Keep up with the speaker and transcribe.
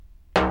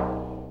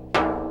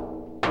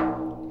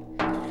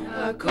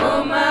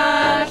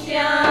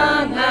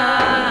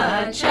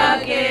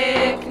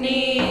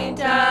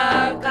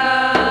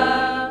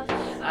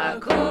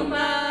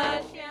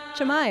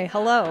Chamai,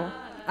 hello.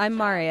 I'm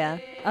Maria,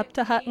 up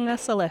to Hatanga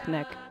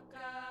Salihnik.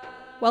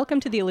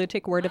 Welcome to the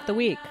Alutiiq Word of the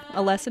Week,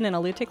 a lesson in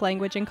Alutiiq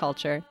language and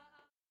culture.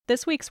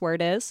 This week's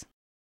word is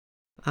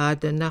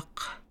Adanak.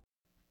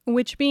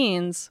 Which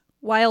means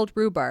wild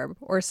rhubarb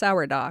or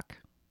sourdock.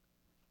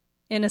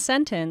 In a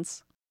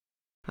sentence,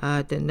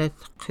 Adanat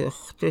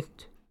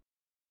kuchtit.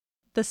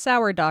 the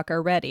sourdock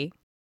are ready.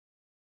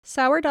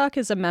 Sourdock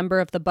is a member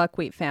of the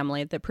buckwheat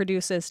family that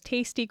produces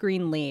tasty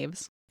green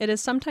leaves. It is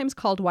sometimes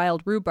called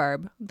wild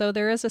rhubarb, though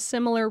there is a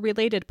similar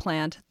related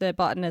plant that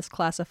botanists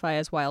classify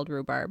as wild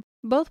rhubarb.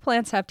 Both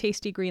plants have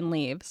tasty green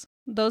leaves.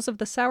 Those of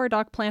the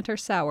sourdock plant are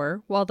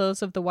sour, while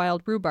those of the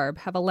wild rhubarb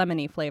have a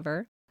lemony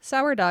flavor.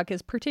 Sourdock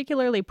is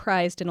particularly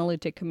prized in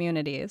Alutiiq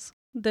communities.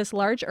 This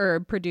large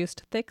herb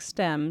produced thick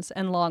stems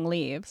and long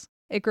leaves.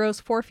 It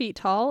grows 4 feet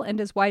tall and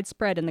is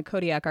widespread in the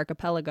Kodiak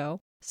archipelago.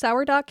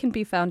 Sourdock can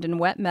be found in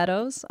wet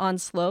meadows, on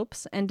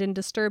slopes, and in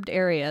disturbed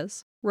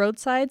areas.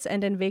 Roadsides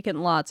and in vacant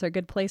lots are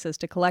good places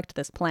to collect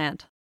this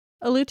plant.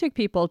 Alutiiq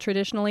people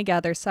traditionally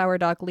gather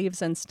sourdock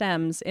leaves and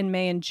stems in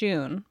May and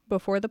June,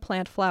 before the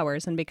plant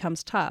flowers and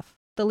becomes tough.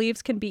 The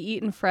leaves can be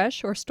eaten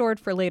fresh or stored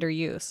for later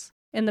use.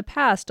 In the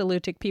past,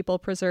 Alutiiq people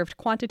preserved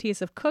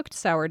quantities of cooked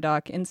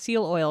sourdock in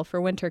seal oil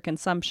for winter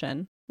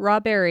consumption. Raw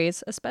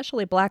berries,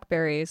 especially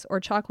blackberries or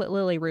chocolate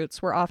lily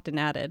roots, were often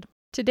added.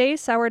 Today,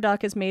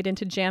 sourdock is made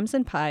into jams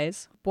and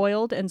pies,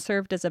 boiled and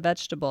served as a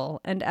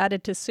vegetable, and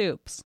added to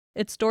soups.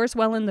 It stores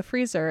well in the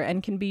freezer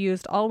and can be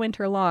used all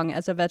winter long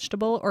as a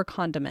vegetable or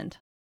condiment.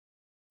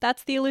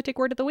 That's the Alutiiq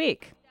Word of the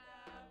Week.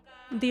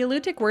 The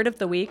Alutiiq Word of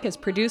the Week is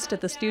produced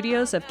at the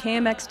studios of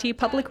KMXT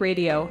Public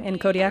Radio in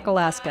Kodiak,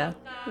 Alaska.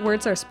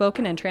 Words are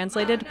spoken and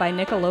translated by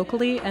Nika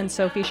Locally and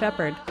Sophie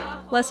Shepard.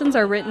 Lessons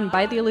are written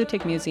by the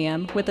Alutiiq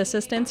Museum with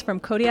assistance from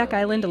Kodiak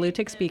Island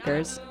Alutiiq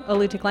Speakers,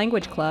 Alutiiq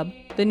Language Club,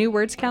 the New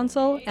Words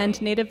Council, and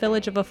Native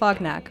Village of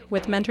Afognak,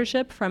 with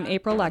mentorship from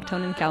April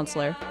Lactonen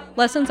Counselor.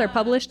 Lessons are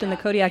published in the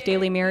Kodiak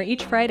Daily Mirror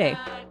each Friday.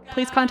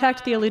 Please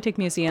contact the Alutiiq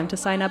Museum to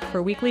sign up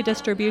for weekly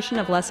distribution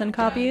of lesson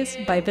copies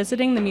by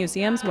visiting the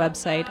museum's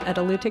website at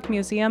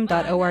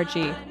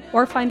alutiiqmuseum.org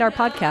or find our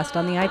podcast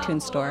on the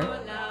iTunes Store.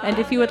 And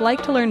if you would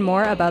like to learn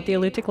more about the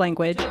Alutiiq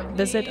language,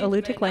 visit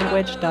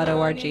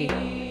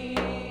alutiiqlanguage.org.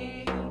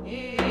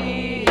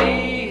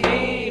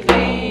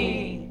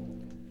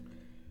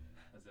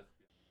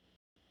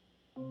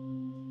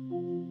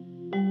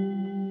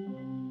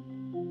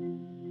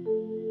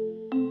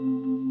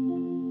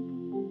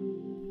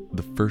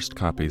 The first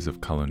copies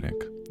of Kaloonik,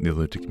 the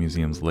Alutiiq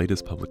Museum's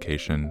latest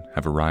publication,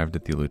 have arrived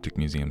at the Alutiiq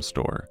Museum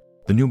store.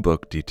 The new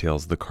book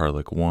details the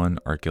Karluk I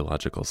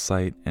archaeological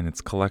site and its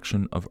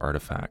collection of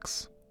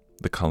artifacts.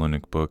 The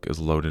Kaloonik book is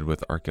loaded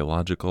with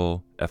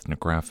archaeological,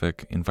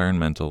 ethnographic,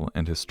 environmental,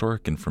 and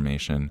historic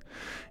information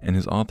and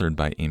is authored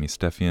by Amy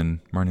Stephian,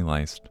 Marnie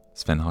Leist,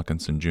 Sven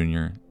Hawkinson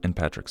Jr., and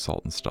Patrick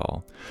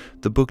Saltonstall.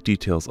 The book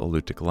details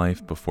Alutiiq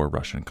life before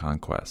Russian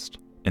conquest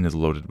and is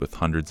loaded with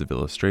hundreds of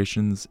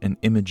illustrations and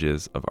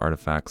images of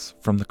artifacts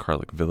from the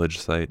Karluk village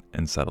site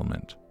and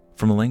settlement.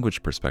 From a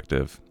language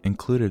perspective,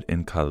 included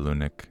in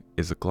Kaloonik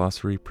is a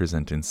glossary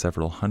presenting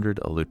several hundred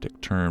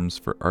Alutiiq terms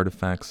for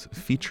artifacts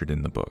featured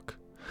in the book.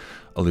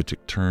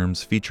 Alutiiq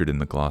terms featured in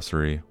the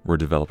glossary were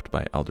developed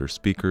by elder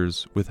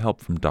speakers with help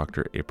from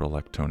Dr. April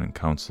Lactonen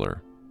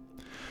Counselor.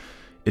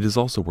 It is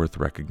also worth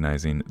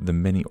recognizing the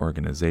many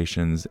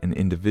organizations and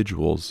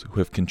individuals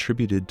who have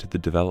contributed to the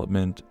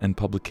development and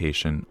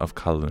publication of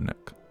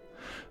Kaloonik.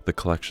 The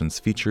collections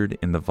featured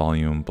in the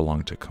volume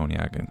belong to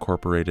Koniag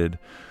Incorporated,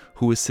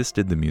 who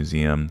assisted the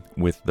museum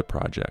with the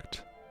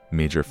project.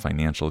 Major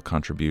financial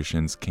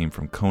contributions came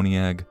from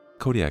Koniag,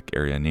 Kodiak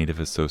Area Native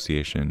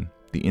Association,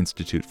 the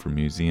Institute for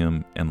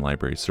Museum and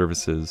Library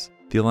Services,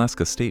 the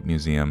Alaska State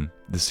Museum,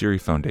 the Siri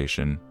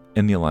Foundation,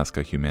 and the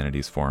Alaska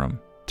Humanities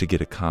Forum. To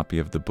get a copy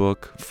of the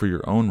book for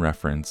your own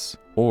reference,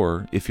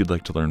 or if you'd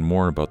like to learn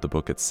more about the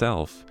book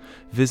itself,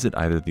 visit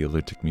either the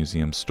Alutiiq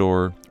Museum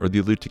store or the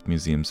Alutiiq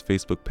Museum's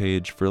Facebook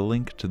page for a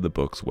link to the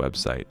book's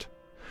website.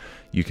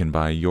 You can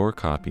buy your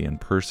copy in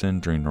person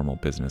during normal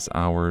business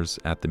hours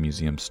at the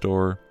museum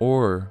store,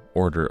 or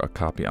order a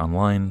copy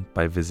online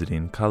by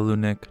visiting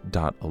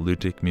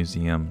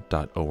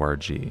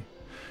kaloonik.alutiiqmuseum.org.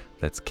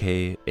 That's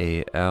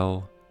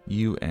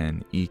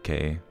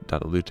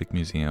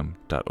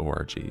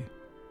KALUNEK.alutiiqmuseum.org.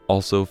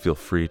 Also, feel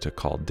free to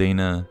call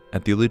Dana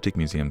at the Alutiiq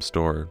Museum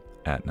store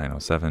at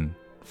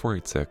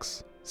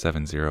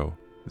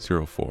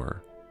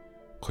 907-486-7004.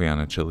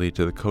 Koyana Chili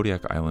to the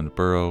Kodiak Island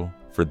Borough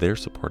for their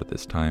support at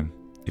this time.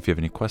 If you have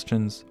any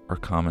questions or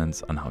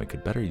comments on how we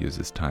could better use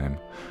this time,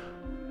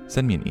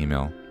 send me an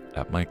email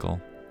at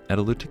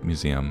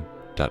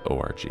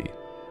michael@alutiiqmuseum.org.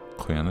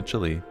 Koyana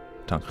Chili,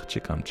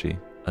 Tankachikamchi,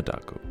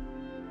 Adaku.